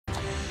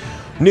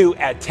New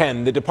at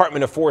 10, the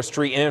Department of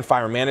Forestry and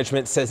Fire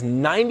Management says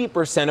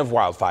 90% of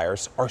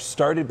wildfires are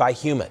started by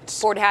humans.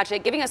 Fort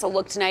Hatchett giving us a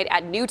look tonight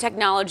at new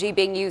technology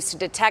being used to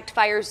detect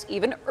fires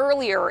even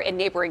earlier in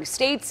neighboring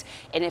states,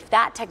 and if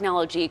that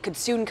technology could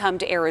soon come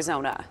to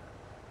Arizona.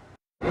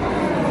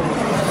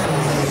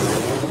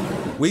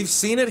 We've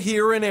seen it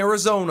here in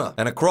Arizona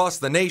and across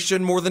the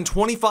nation. More than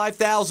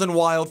 25,000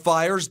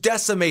 wildfires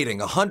decimating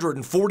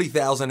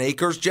 140,000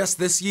 acres just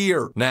this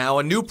year. Now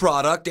a new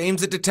product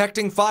aims at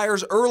detecting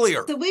fires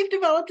earlier. So we've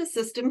developed a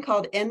system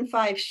called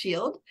N5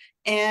 Shield,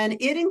 and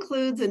it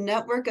includes a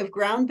network of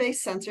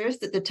ground-based sensors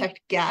that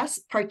detect gas,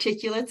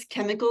 particulates,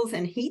 chemicals,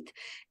 and heat.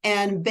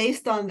 And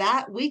based on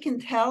that, we can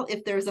tell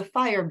if there's a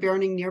fire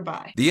burning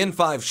nearby. The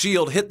N5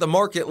 Shield hit the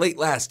market late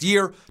last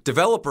year.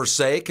 Developers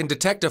say it can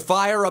detect a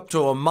fire up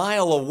to a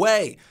mile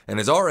away and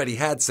has already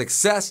had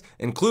success,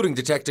 including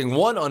detecting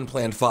one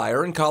unplanned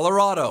fire in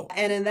Colorado.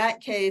 And in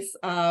that case,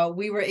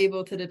 we were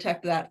able to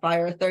detect that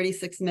fire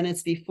 36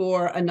 minutes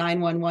before a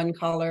 911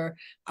 caller,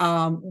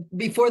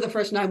 before the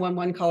first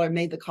 911 caller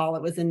made the call.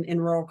 It was in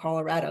rural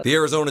Colorado. The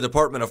Arizona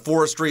Department of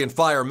Forestry and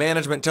Fire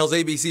Management tells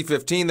ABC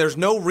 15 there's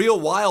no real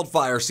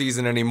wildfire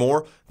season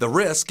anymore. The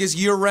risk is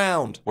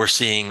year-round. We're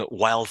seeing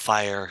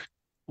wildfire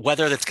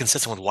weather that's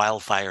consistent with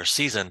wildfire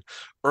season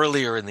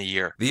earlier in the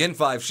year. The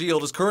N5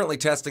 Shield is currently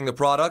testing the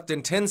product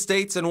in 10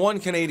 states and 1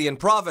 Canadian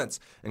province,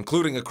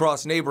 including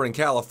across neighboring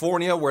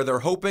California, where they're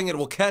hoping it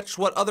will catch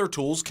what other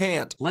tools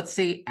can't. Let's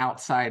say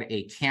outside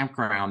a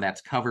campground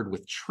that's covered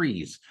with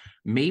trees.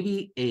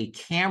 Maybe a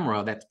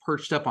camera that's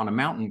perched up on a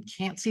mountain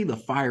can't see the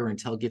fire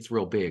until it gets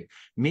real big.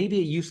 Maybe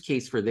a use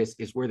case for this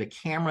is where the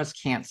cameras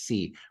can't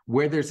see,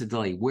 where there's a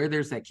delay, where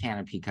there's that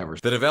canopy cover.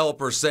 The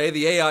developers say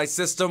the AI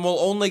system will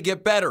only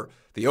get better.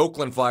 The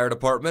Oakland Fire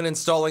Department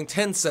installing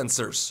 10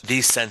 sensors.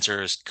 These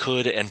sensors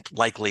could and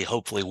likely,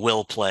 hopefully,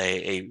 will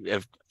play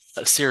a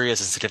serious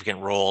and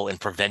significant role in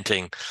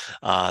preventing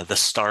the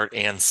start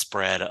and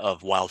spread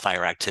of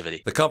wildfire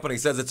activity. The company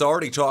says it's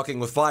already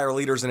talking with fire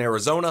leaders in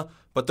Arizona,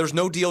 but there's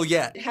no deal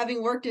yet.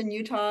 Having worked in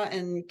Utah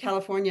and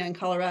California and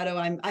Colorado,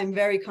 I'm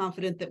very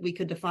confident that we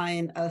could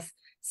define a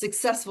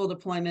successful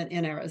deployment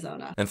in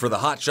Arizona. And for the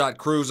hotshot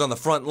crews on the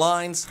front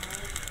lines,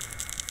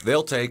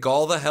 they'll take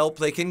all the help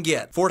they can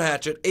get. Fort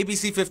Hatchett,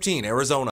 ABC 15, Arizona.